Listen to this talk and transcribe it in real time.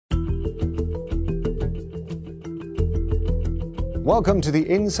Welcome to the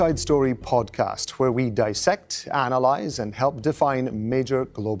Inside Story podcast, where we dissect, analyze, and help define major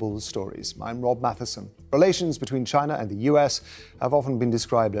global stories. I'm Rob Mathison. Relations between China and the US have often been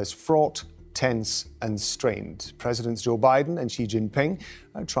described as fraught, tense, and strained. Presidents Joe Biden and Xi Jinping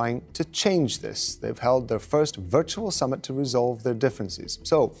are trying to change this. They've held their first virtual summit to resolve their differences.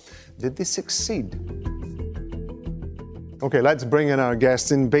 So, did they succeed? Okay, let's bring in our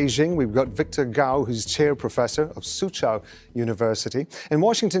guests. In Beijing, we've got Victor Gao, who's Chair Professor of Soochow University. In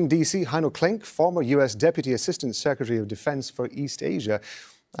Washington, D.C., Heino Klinck, former U.S. Deputy Assistant Secretary of Defense for East Asia.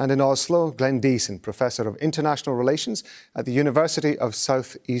 And in Oslo, Glenn Diesen, Professor of International Relations at the University of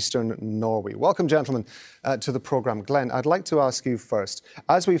South-Eastern Norway. Welcome, gentlemen, to the programme. Glenn, I'd like to ask you first.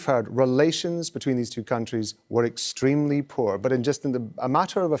 As we've heard, relations between these two countries were extremely poor. But in a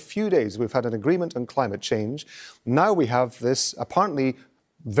matter of a few days, we've had an agreement on climate change. Now we have this apparently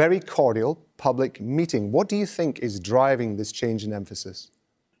very cordial public meeting. What do you think is driving this change in emphasis?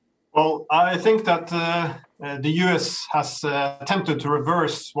 Well, I think that the US has attempted to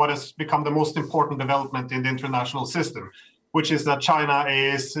reverse what has become the most important development in the international system, which is that China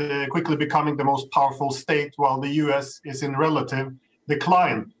is quickly becoming the most powerful state while the US is in relative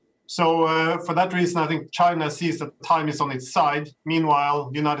decline. So for that reason, I think China sees that time is on its side.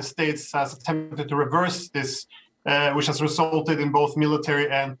 Meanwhile, the United States has attempted to reverse this, which has resulted in both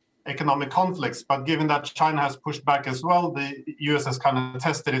military and economic conflicts. But given that China has pushed back as well, the US has kind of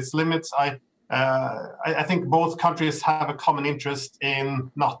tested its limits. I think both countries have a common interest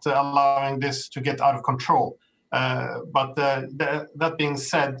in not allowing this to get out of control. But that being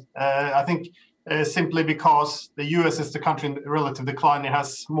said, I think simply because the US is the country in relative decline, it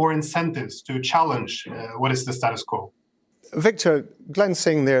has more incentives to challenge what is the status quo. Victor, Glenn's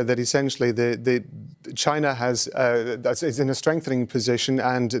saying there that essentially China is in a strengthening position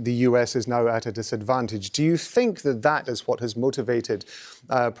and the US is now at a disadvantage. Do you think that is what has motivated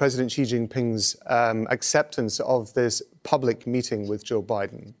President Xi Jinping's acceptance of this public meeting with Joe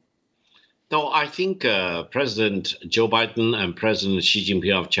Biden? No, I think President Joe Biden and President Xi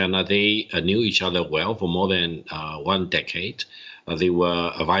Jinping of China, they knew each other well for more than 1 decade. They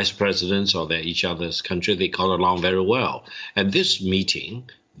were vice presidents of each other's country. They got along very well. And this meeting,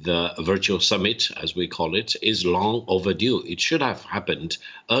 the virtual summit, as we call it, is long overdue. It should have happened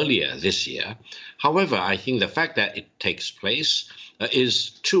earlier this year. However, I think the fact that it takes place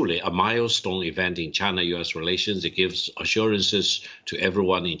is truly a milestone event in China-US relations. It gives assurances to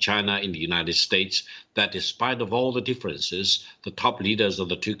everyone in China, in the United States, that despite of all the differences, the top leaders of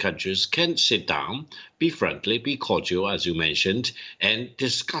the two countries can sit down, be friendly, be cordial, as you mentioned, and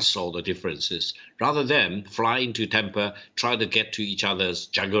discuss all the differences, rather than fly into temper, try to get to each other's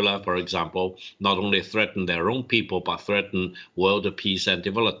jugular, for example, not only threaten their own people, but threaten world peace and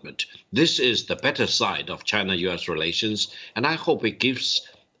development. This is the better side of China-US relations, and I hope it gives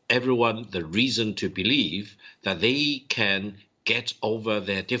everyone the reason to believe that they can get over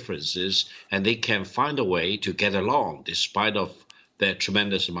their differences and they can find a way to get along despite of the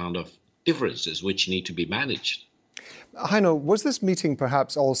tremendous amount of differences which need to be managed. Heino, was this meeting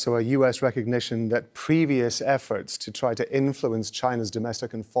perhaps also a US recognition that previous efforts to try to influence China's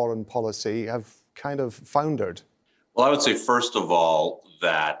domestic and foreign policy have kind of foundered? Well, I would say, first of all,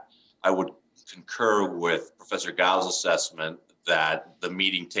 that I would concur with Professor Gao's assessment that the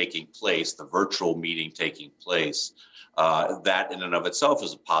meeting taking place, the virtual meeting taking place, that in and of itself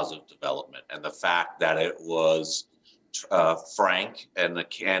is a positive development. And the fact that it was frank and a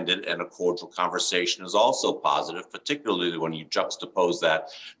candid and a cordial conversation is also positive, particularly when you juxtapose that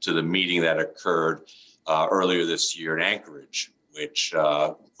to the meeting that occurred earlier this year in Anchorage, which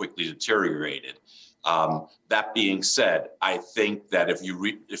quickly deteriorated. That being said, I think that if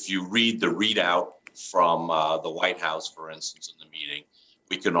you read the readout from the White House, for instance, in the meeting,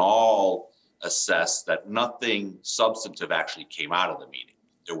 we can all assess that nothing substantive actually came out of the meeting.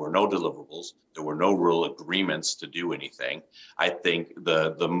 There were no deliverables. There were no real agreements to do anything. I think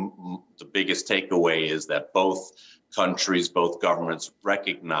the biggest takeaway is that both countries, both governments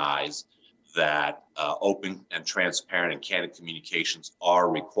recognize that open and transparent and candid communications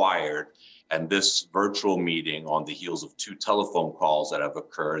are required. And this virtual meeting, on the heels of 2 telephone calls that have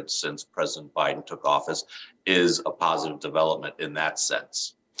occurred since President Biden took office, is a positive development in that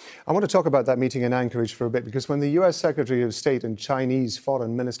sense. I want to talk about that meeting in Anchorage for a bit, because when the US Secretary of State and Chinese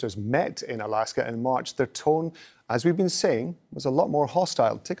foreign ministers met in Alaska in March, their tone, as we've been saying, was a lot more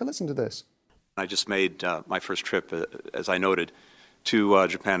hostile. Take a listen to this. I just made my first trip, as I noted, to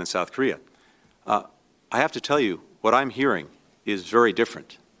Japan and South Korea. I have to tell you, what I'm hearing is very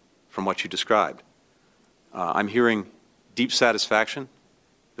different from what you described. I'm hearing deep satisfaction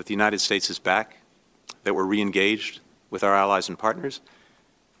that the United States is back, that we're re-engaged, with our allies and partners.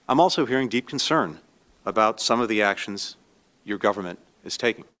 I'm also hearing deep concern about some of the actions your government is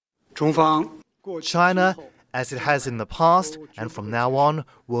taking. China, as it has in the past and from now on,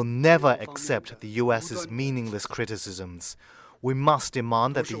 will never accept the US's meaningless criticisms. We must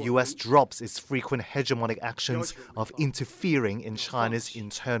demand that the US drops its frequent hegemonic actions of interfering in China's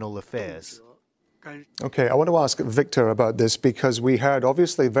internal affairs. Okay, I want to ask Victor about this because we heard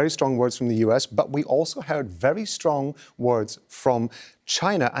obviously very strong words from the US, but we also heard very strong words from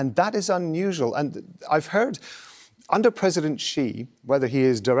China, and that is unusual. And I've heard under President Xi, whether he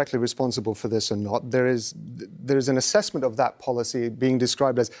is directly responsible for this or not, there is an assessment of that policy being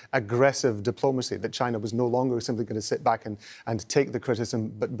described as aggressive diplomacy, that China was no longer simply going to sit back and take the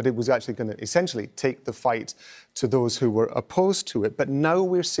criticism, but it was actually going to essentially take the fight to those who were opposed to it. But now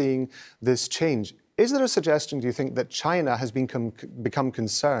we're seeing this change. Is there a suggestion, do you think, that China has become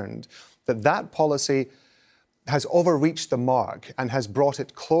concerned that that policy has overreached the mark and has brought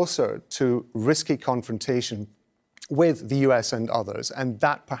it closer to risky confrontation with the US and others, and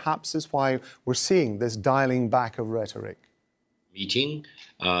that perhaps is why we're seeing this dialing back of rhetoric? Meeting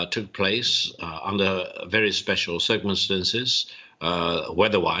took place under very special circumstances.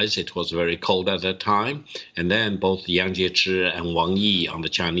 Weather-wise, it was very cold at that time. And then both Yang Jiechi and Wang Yi on the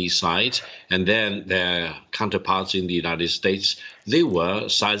Chinese side, and then their counterparts in the United States, they were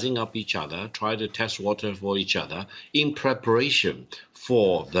sizing up each other, trying to test water for each other in preparation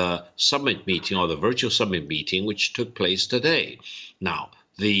for the summit meeting or the virtual summit meeting, which took place today. Now,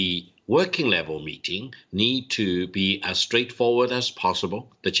 the working level meeting need to be as straightforward as possible.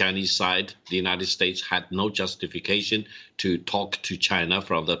 The Chinese side, the United States, had no justification to talk to China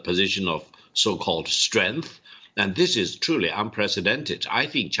from the position of so-called strength. And this is truly unprecedented. I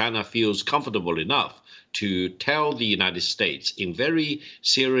think China feels comfortable enough to tell the United States in very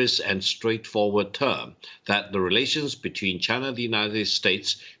serious and straightforward terms that the relations between China and the United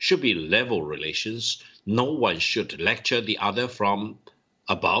States should be level relations. No one should lecture the other from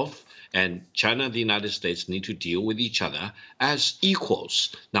above. And China and the United States need to deal with each other as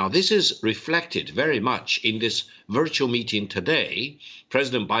equals. Now, this is reflected very much in this virtual meeting today.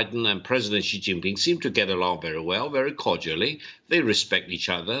 President Biden and President Xi Jinping seem to get along very well, very cordially. They respect each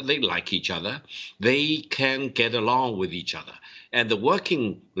other. They like each other. They can get along with each other. And the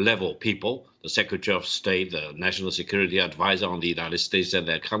working level people, the Secretary of State, the National Security Advisor on the United States and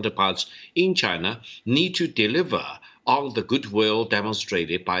their counterparts in China need to deliver on the goodwill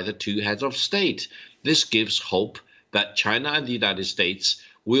demonstrated by the two heads of state. This gives hope that China and the United States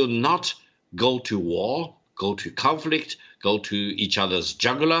will not go to war, go to conflict, go to each other's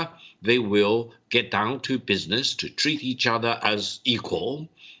jugular. They will get down to business to treat each other as equal.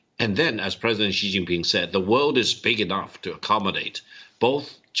 And then, as President Xi Jinping said, the world is big enough to accommodate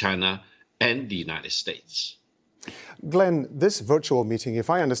both China and the United States. Glenn, this virtual meeting, if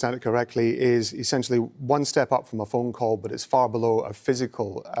I understand it correctly, is essentially one step up from a phone call, but it's far below a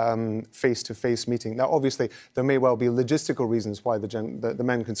physical face-to-face meeting. Now, obviously, there may well be logistical reasons why the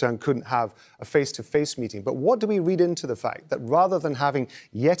men concerned couldn't have a face-to-face meeting. But what do we read into the fact that rather than having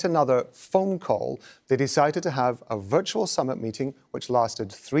yet another phone call, they decided to have a virtual summit meeting which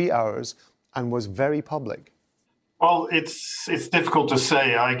lasted 3 hours and was very public? Well, it's difficult to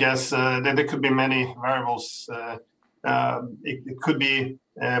say. I guess there could be many variables. It could be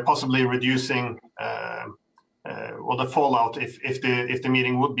possibly reducing the fallout if the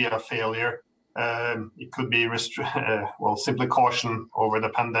meeting would be a failure. It could be simply caution over the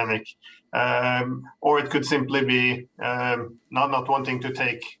pandemic, or it could simply be not wanting to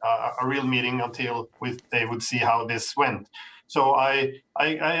take a real meeting until they would see how this went. So I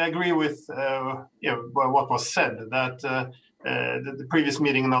agree with what was said, that the previous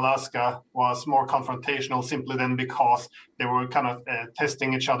meeting in Alaska was more confrontational simply then because they were kind of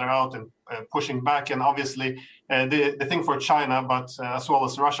testing each other out and pushing back. And obviously the thing for China, but as well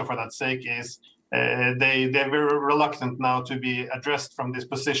as Russia for that sake, is they're very reluctant now to be addressed from this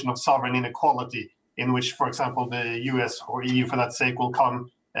position of sovereign inequality, in which, for example, the US or EU for that sake will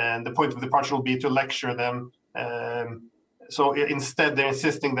come, and the point of departure will be to lecture them. So instead, they're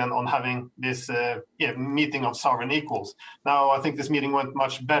insisting then on having this meeting of sovereign equals. Now, I think this meeting went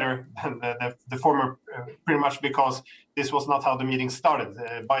much better than the former, pretty much because this was not how the meeting started.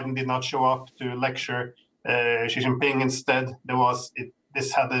 Biden did not show up to lecture Xi Jinping. Instead,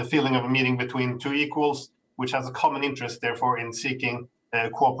 this had the feeling of a meeting between two equals, which has a common interest, therefore, in seeking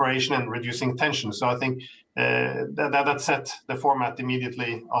cooperation and reducing tension. So I think that set the format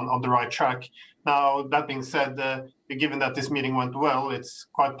immediately on the right track. Now, that being said, given that this meeting went well, it's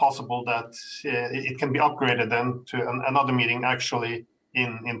quite possible that it can be upgraded then to another meeting actually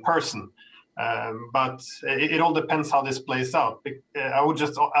in person. But it all depends how this plays out. I would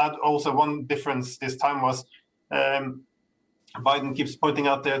just add also one difference this time was Biden keeps pointing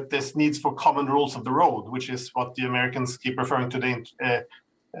out that there's needs for common rules of the road, which is what the Americans keep referring to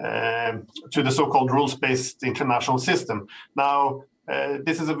the so-called rules-based international system. Now,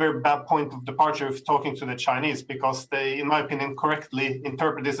 this is a very bad point of departure if talking to the Chinese, because they, in my opinion, correctly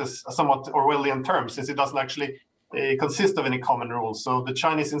interpret this as a somewhat Orwellian term, since it doesn't actually consist of any common rules. So the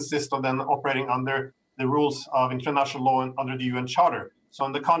Chinese insist on then operating under the rules of international law and under the UN Charter. So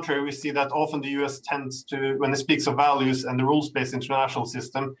on the contrary, we see that often the US tends to, when it speaks of values and the rules-based international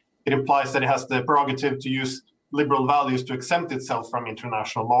system, it implies that it has the prerogative to use liberal values to exempt itself from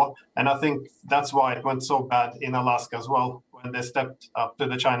international law. And I think that's why it went so bad in Alaska as well, when they stepped up to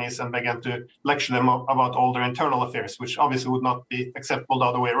the Chinese and began to lecture them about all their internal affairs, which obviously would not be acceptable the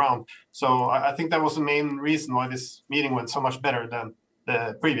other way around. So I think that was the main reason why this meeting went so much better than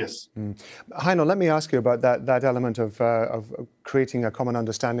the previous. Heino, let me ask you about that element of creating a common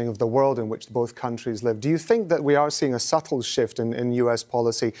understanding of the world in which both countries live. Do you think that we are seeing a subtle shift in US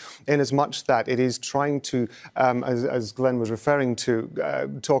policy, in as much that it is trying to, as Glenn was referring to,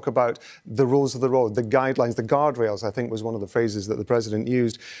 talk about the rules of the road, the guidelines, the guardrails, I think was one of the phrases that the president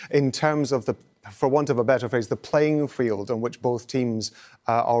used, in terms of the, for want of a better phrase, the playing field on which both teams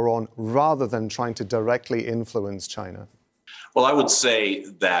are on, rather than trying to directly influence China? Well, I would say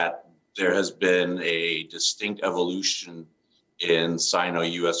that there has been a distinct evolution in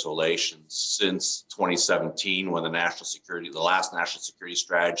Sino-U.S. relations since 2017, when the last national security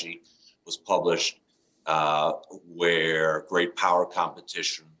strategy was published, where great power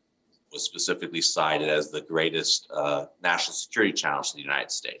competition was specifically cited as the greatest national security challenge to the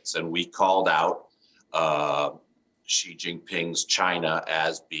United States. And we called out Xi Jinping's China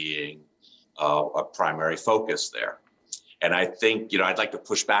as being a primary focus there. And I think, I'd like to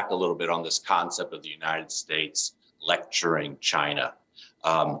push back a little bit on this concept of the United States lecturing China.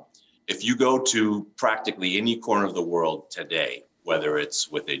 If you go to practically any corner of the world today, whether it's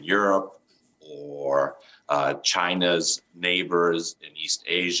within Europe or China's neighbors in East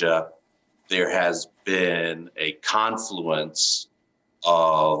Asia, there has been a confluence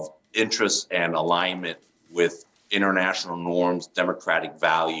of interest and alignment with international norms, democratic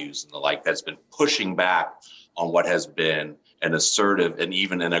values, and the like, that's been pushing back on what has been an assertive and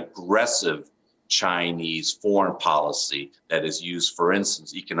even an aggressive Chinese foreign policy that has used, for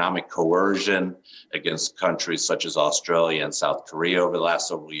instance, economic coercion against countries such as Australia and South Korea over the last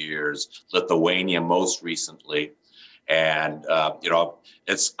several years, Lithuania most recently. And,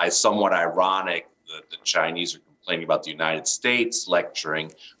 it's somewhat ironic that the Chinese are complaining about the United States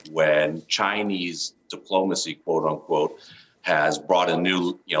lecturing when Chinese diplomacy, quote unquote, has brought a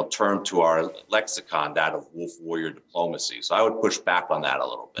new term to our lexicon, that of wolf warrior diplomacy. So I would push back on that a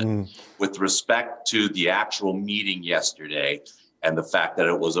little bit. With respect to the actual meeting yesterday and the fact that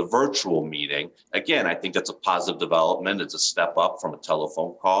it was a virtual meeting, again, I think that's a positive development. It's a step up from a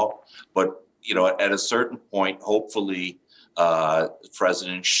telephone call. But at a certain point, hopefully,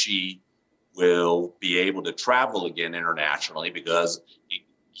 President Xi will be able to travel again internationally, because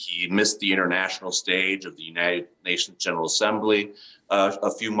he missed the international stage of the United Nations General Assembly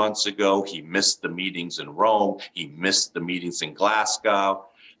a few months ago. He missed the meetings in Rome. He missed the meetings in Glasgow.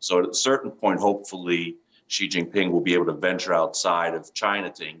 So at a certain point, hopefully, Xi Jinping will be able to venture outside of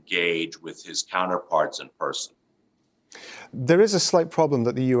China to engage with his counterparts in person. There is a slight problem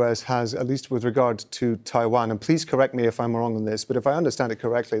that the US has, at least with regard to Taiwan, and please correct me if I'm wrong on this, but if I understand it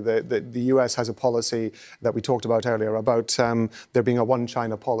correctly, the US has a policy that we talked about earlier about there being a one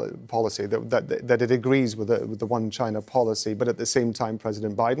China policy, that it agrees with the one China policy, but at the same time,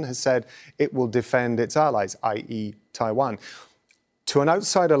 President Biden has said it will defend its allies, i.e. Taiwan. To an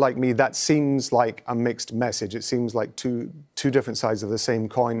outsider like me, that seems like a mixed message. It seems like two different sides of the same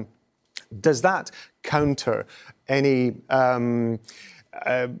coin. Does that counter any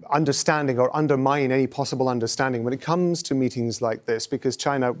understanding or undermine any possible understanding when it comes to meetings like this? Because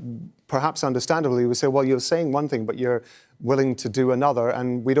China, perhaps understandably, would say, well, you're saying one thing, but you're willing to do another,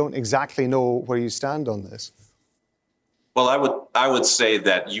 and we don't exactly know where you stand on this. Well, I would say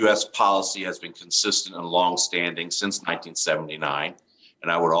that U.S. policy has been consistent and longstanding since 1979.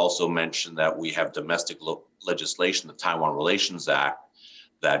 And I would also mention that we have domestic legislation, the Taiwan Relations Act,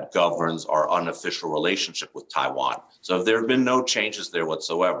 that governs our unofficial relationship with Taiwan. So there have been no changes there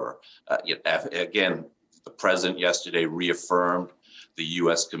whatsoever. Again, the president yesterday reaffirmed the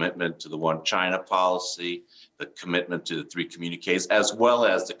U.S. commitment to the One China policy, the commitment to the 3 communiques, as well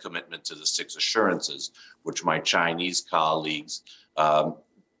as the commitment to the 6 assurances, which my Chinese colleagues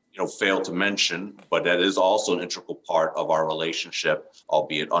fail to mention, but that is also an integral part of our relationship,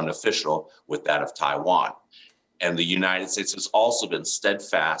 albeit unofficial, with that of Taiwan. And the United States has also been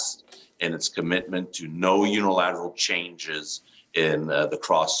steadfast in its commitment to no unilateral changes in the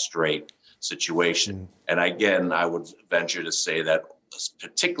cross-strait situation. And again, I would venture to say that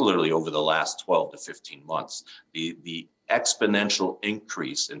particularly over the last 12 to 15 months, the exponential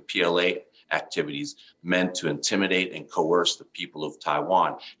increase in PLA activities meant to intimidate and coerce the people of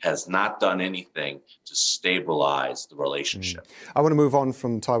Taiwan has not done anything to stabilize the relationship. I want to move on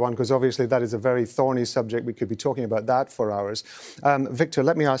from Taiwan because obviously that is a very thorny subject. We could be talking about that for hours. Victor,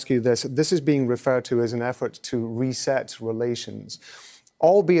 let me ask you this. This is being referred to as an effort to reset relations.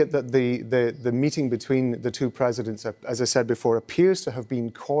 Albeit that the meeting between the two presidents, as I said before, appears to have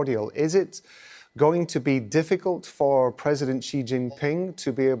been cordial. Is it going to be difficult for President Xi Jinping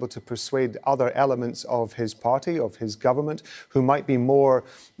to be able to persuade other elements of his party, of his government, who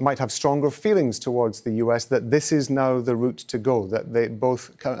might have stronger feelings towards the US, that this is now the route to go, that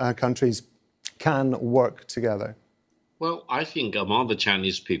both countries can work together? Well, I think among the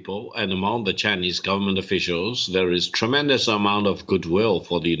Chinese people and among the Chinese government officials, there is tremendous amount of goodwill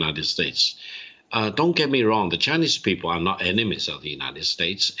for the United States. Don't get me wrong, the Chinese people are not enemies of the United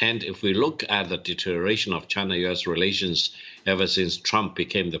States. And if we look at the deterioration of China-US relations ever since Trump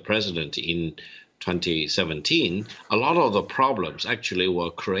became the president in 2017, a lot of the problems actually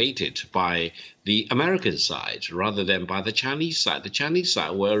were created by the American side rather than by the Chinese side. The Chinese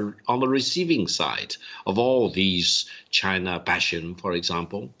side were on the receiving side of all these China bashing, for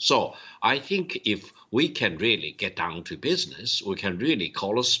example. So I think if we can really get down to business, we can really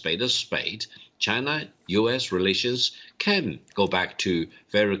call a spade, China-US relations can go back to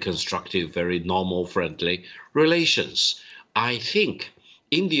very constructive, very normal, friendly relations. I think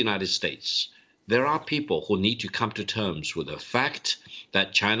in the United States, there are people who need to come to terms with the fact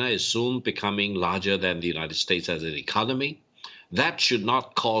that China is soon becoming larger than the United States as an economy. That should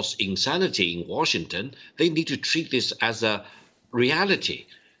not cause insanity in Washington. They need to treat this as a reality.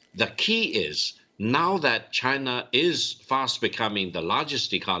 The key is, now that China is fast becoming the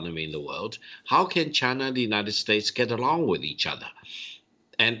largest economy in the world, how can China and the United States get along with each other?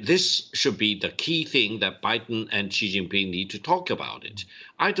 And this should be the key thing that Biden and Xi Jinping need to talk about it.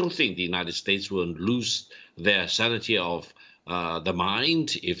 I don't think the United States will lose their sanity of the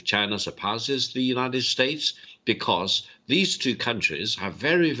mind if China surpasses the United States, because these two countries have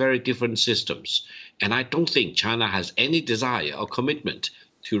very, very different systems. And I don't think China has any desire or commitment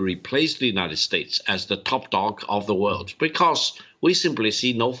to replace the United States as the top dog of the world, because we simply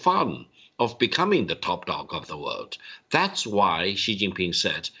see no fun of becoming the top dog of the world. That's why Xi Jinping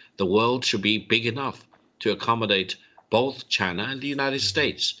said the world should be big enough to accommodate both China and the United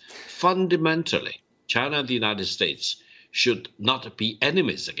States. Fundamentally, China and the United States should not be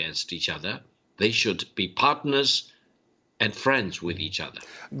enemies against each other. They should be partners and friends with each other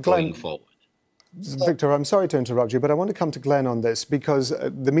going forward. Victor, I'm sorry to interrupt you, but I want to come to Glenn on this because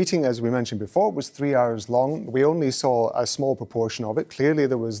the meeting, as we mentioned before, was 3 hours long. We only saw a small proportion of it. Clearly,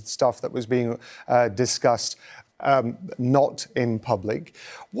 there was stuff that was being discussed not in public.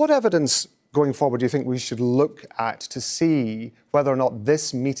 What evidence going forward do you think we should look at to see whether or not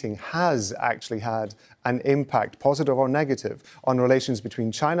this meeting has actually had an impact, positive or negative, on relations between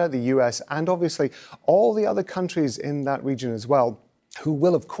China, the US, and obviously all the other countries in that region as well, who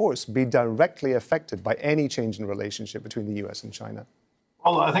will, of course, be directly affected by any change in relationship between the US and China?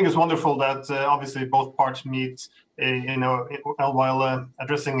 Well, I think it's wonderful that obviously both parts meet, while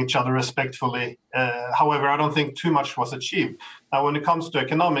addressing each other respectfully. However, I don't think too much was achieved. Now, when it comes to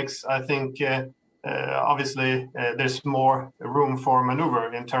economics, I think obviously there's more room for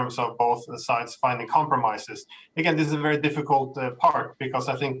maneuver in terms of both sides finding compromises. Again, this is a very difficult part because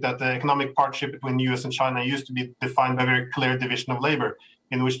I think that the economic partnership between the US and China used to be defined by a very clear division of labor,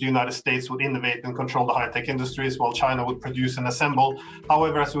 in which the United States would innovate and control the high-tech industries while China would produce and assemble.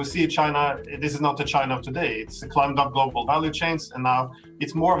 However, as we see, China, this is not the China of today. It's climbed up global value chains, and now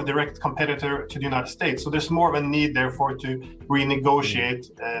it's more of a direct competitor to the United States. So there's more of a need, therefore, to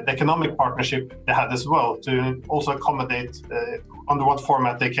renegotiate the economic partnership they had as well, to also accommodate under what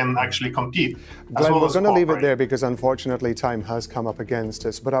format they can actually compete. Glenn, we're going to leave it there because unfortunately time has come up against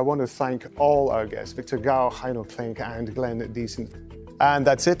us. But I want to thank all our guests, Victor Gao, Heino Klinck, and Glenn Diesen. And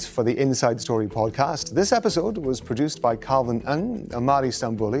that's it for the Inside Story podcast. This episode was produced by Calvin Ng, Amari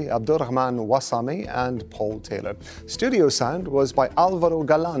Stambouli, Abdurrahman Wassami, and Paul Taylor. Studio sound was by Alvaro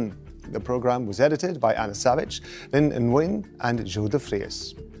Galan. The program was edited by Anna Savage, Lynn Nguyen, and Joe De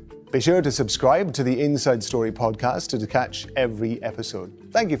Frias. Be sure to subscribe to the Inside Story podcast to catch every episode.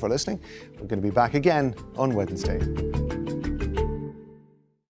 Thank you for listening. We're going to be back again on Wednesday.